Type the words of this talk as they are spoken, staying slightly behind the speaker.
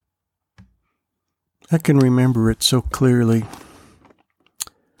I can remember it so clearly.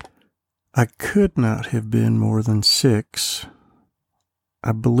 I could not have been more than 6.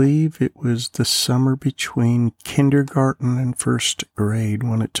 I believe it was the summer between kindergarten and first grade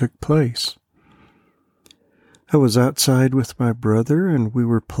when it took place. I was outside with my brother and we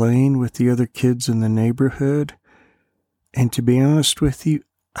were playing with the other kids in the neighborhood. And to be honest with you,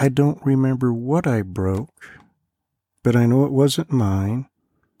 I don't remember what I broke, but I know it wasn't mine.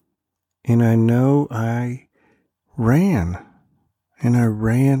 And I know I ran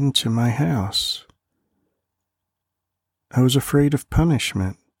to my house. I was afraid of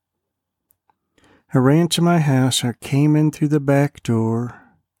punishment. I ran to my house. I came in through the back door.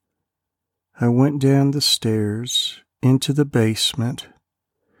 I went down the stairs into the basement.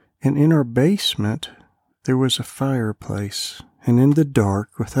 And in our basement, there was a fireplace. And in the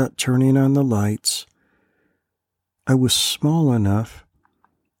dark, without turning on the lights, I was small enough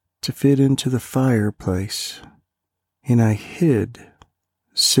to fit into the fireplace. And I hid,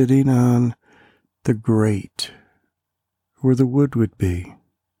 sitting on the grate where the wood would be.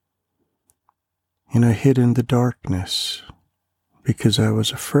 And I hid in the darkness because I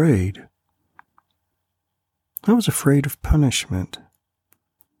was afraid. I was afraid of punishment.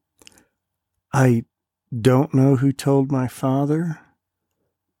 I don't know who told my father,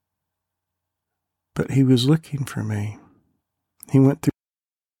 but he was looking for me. He went through.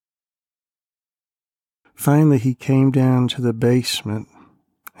 Finally, he came down to the basement,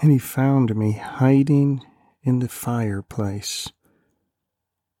 and he found me hiding in the fireplace.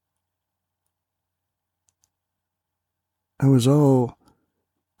 I was all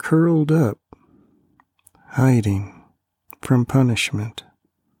curled up, hiding from punishment.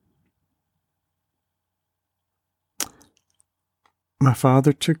 My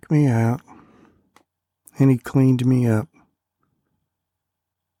father took me out, and he cleaned me up.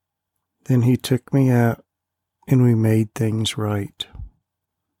 Then he took me out, and we made things right.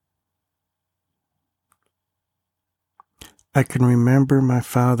 I can remember my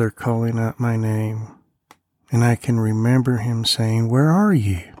father calling out my name, and I can remember him saying, "Where are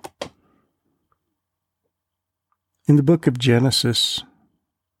you?" In the book of Genesis,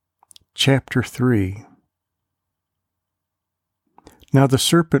 chapter 3, now the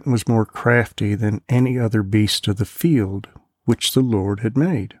serpent was more crafty than any other beast of the field which the Lord had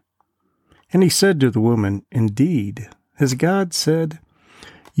made. And he said to the woman, "Indeed, has God said,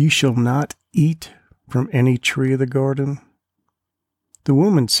 'You shall not eat from any tree of the garden'?" The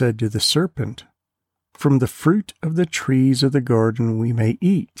woman said to the serpent, "From the fruit of the trees of the garden we may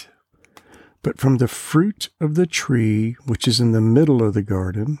eat, but from the fruit of the tree which is in the middle of the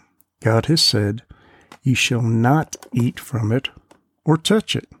garden, God has said, 'You shall not eat from it or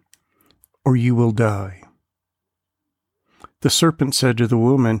touch it, or you will die.' The serpent said to the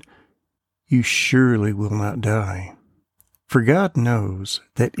woman, 'You surely will not die, for God knows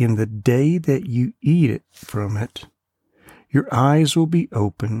that in the day that you eat it from it, your eyes will be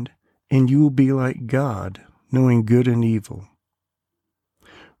opened, and you will be like God, knowing good and evil.'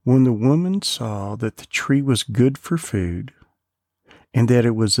 When the woman saw that the tree was good for food, and that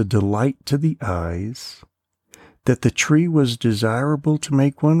it was a delight to the eyes, that the tree was desirable to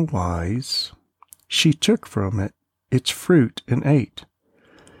make one wise, she took from it its fruit and ate.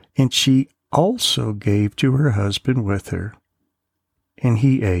 And she also gave to her husband with her, and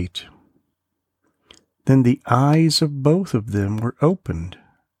he ate. Then the eyes of both of them were opened,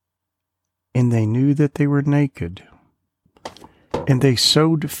 and they knew that they were naked. And they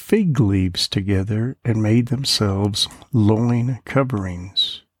sewed fig leaves together and made themselves loin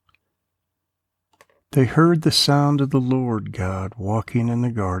coverings. They heard the sound of the Lord God walking in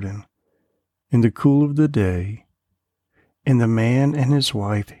the garden in the cool of the day, and the man and his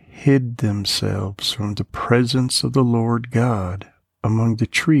wife hid themselves from the presence of the Lord God among the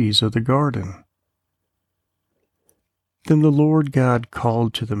trees of the garden. Then the Lord God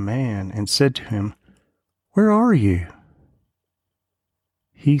called to the man and said to him, "Where are you?"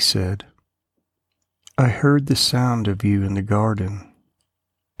 He said, "I heard the sound of you in the garden,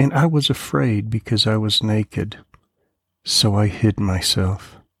 and I was afraid because I was naked, so I hid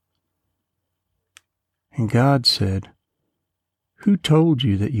myself." And God said, "Who told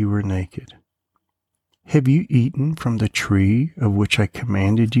you that you were naked? Have you eaten from the tree of which I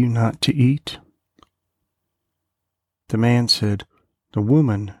commanded you not to eat?" The man said, "The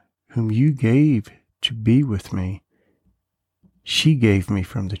woman whom you gave to be with me, she gave me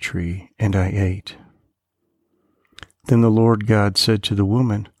from the tree, and I ate." Then the Lord God said to the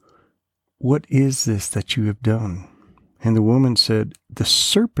woman, "What is this that you have done?" And the woman said, "The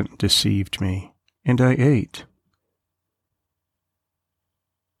serpent deceived me, and I ate."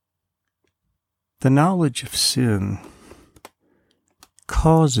 The knowledge of sin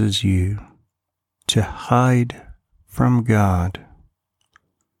causes you to hide from God.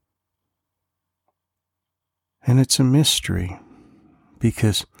 And it's a mystery,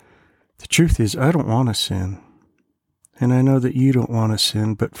 because the truth is, I don't want to sin. And I know that you don't want to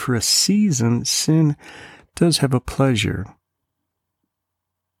sin, but for a season, sin does have a pleasure.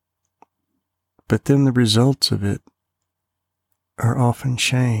 But then the results of it are often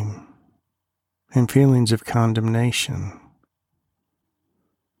shame and feelings of condemnation.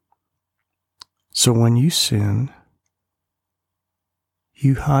 So when you sin,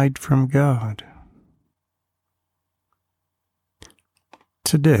 you hide from God.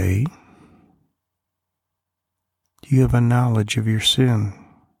 Today, you have a knowledge of your sin.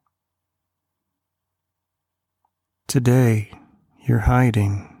 Today, you're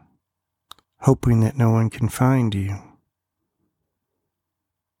hiding, hoping that no one can find you.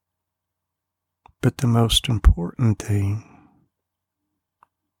 But the most important thing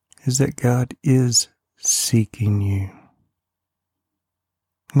is that God is seeking you,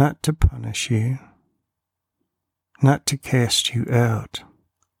 not to punish you, not to cast you out,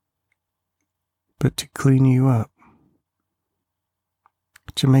 but to clean you up,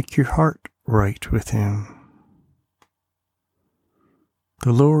 to make your heart right with Him.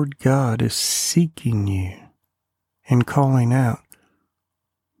 The Lord God is seeking you and calling out,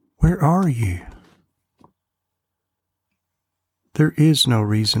 "Where are you?" There is no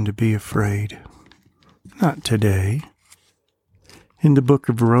reason to be afraid. Not today. In the book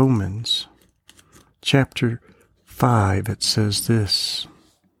of Romans, chapter 5, it says this: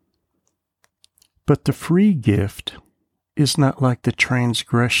 "But the free gift is not like the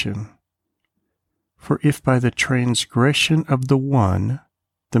transgression. For if by the transgression of the one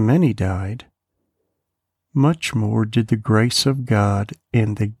the many died, much more did the grace of God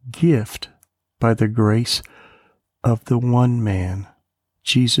and the gift by the grace of the one man,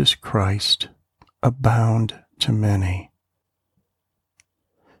 Jesus Christ, abound to many."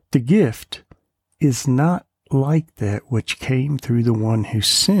 The gift is not like that which came through the one who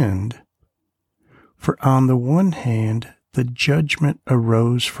sinned. For on the one hand, the judgment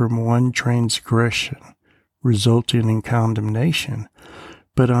arose from one transgression, resulting in condemnation.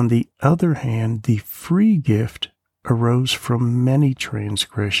 But on the other hand, the free gift arose from many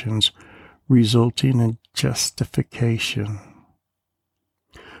transgressions, resulting in justification.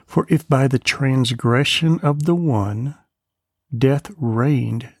 For if by the transgression of the one, death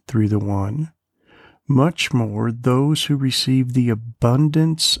reigned through the one, much more those who receive the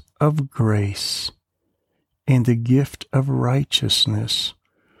abundance of grace and the gift of righteousness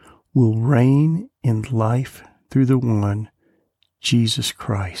will reign in life through the one, Jesus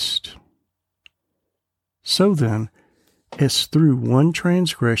Christ. So then, as through one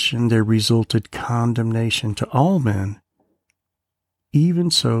transgression there resulted condemnation to all men,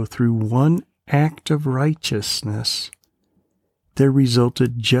 even so through one act of righteousness there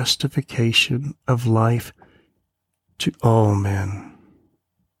resulted justification of life to all men.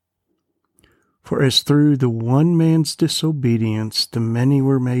 For as through the one man's disobedience the many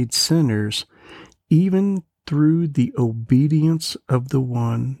were made sinners, even through the obedience of the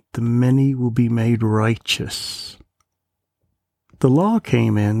one the many will be made righteous. The law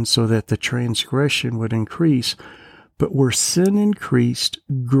came in so that the transgression would increase, but where sin increased,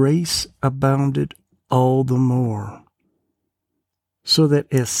 grace abounded all the more. So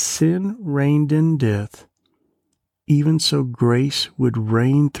that as sin reigned in death, even so grace would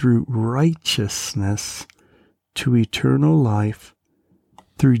reign through righteousness to eternal life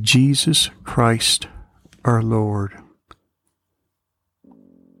through Jesus Christ our Lord.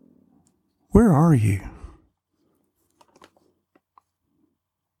 Where are you?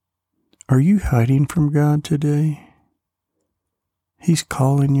 Are you hiding from God today? He's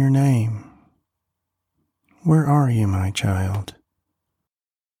calling your name. Where are you, my child?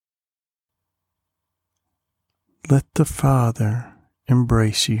 Let the Father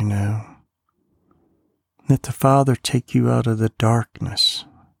embrace you now. Let the Father take you out of the darkness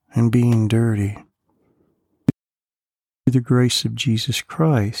and being dirty. Through the grace of Jesus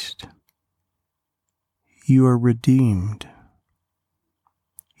Christ, you are redeemed.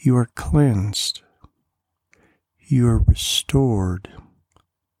 You are cleansed. You are restored.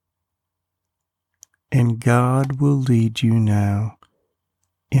 And God will lead you now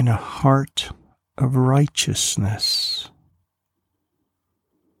in a heart of righteousness.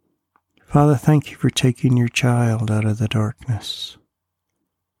 Father, thank you for taking your child out of the darkness,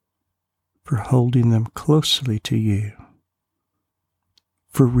 for holding them closely to you,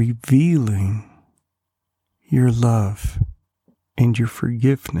 for revealing your love and your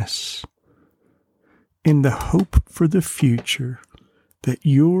forgiveness, in the hope for the future that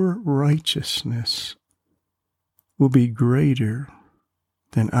your righteousness will be greater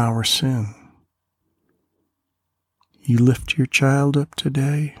than our sin. You lift your child up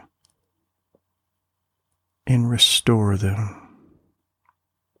today and restore them.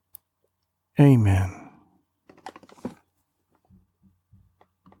 Amen.